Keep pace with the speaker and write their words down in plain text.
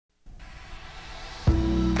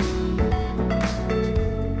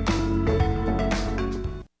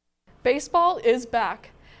Baseball is back.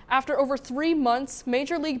 After over 3 months,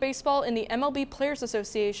 Major League Baseball and the MLB Players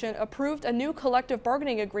Association approved a new collective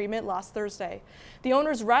bargaining agreement last Thursday. The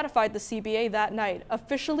owners ratified the CBA that night,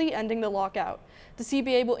 officially ending the lockout. The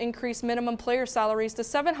CBA will increase minimum player salaries to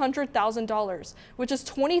 $700,000, which is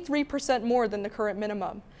 23% more than the current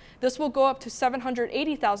minimum. This will go up to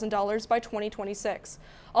 $780,000 by 2026.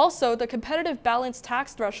 Also, the competitive balance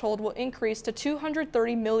tax threshold will increase to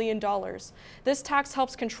 $230 million. This tax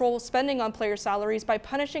helps control spending on player salaries by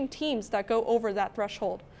punishing teams that go over that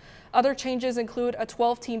threshold. Other changes include a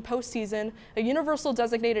 12-team postseason, a universal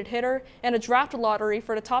designated hitter, and a draft lottery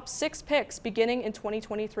for the top 6 picks beginning in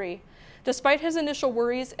 2023. Despite his initial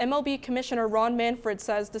worries, MLB Commissioner Ron Manfred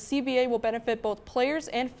says the CBA will benefit both players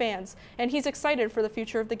and fans, and he's excited for the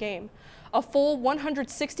future of the game. A full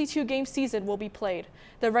 162-game season will be played.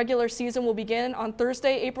 The regular season will begin on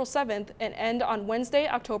Thursday, April 7th, and end on Wednesday,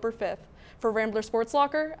 October 5th. For Rambler Sports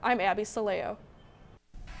Locker, I'm Abbey Sileo.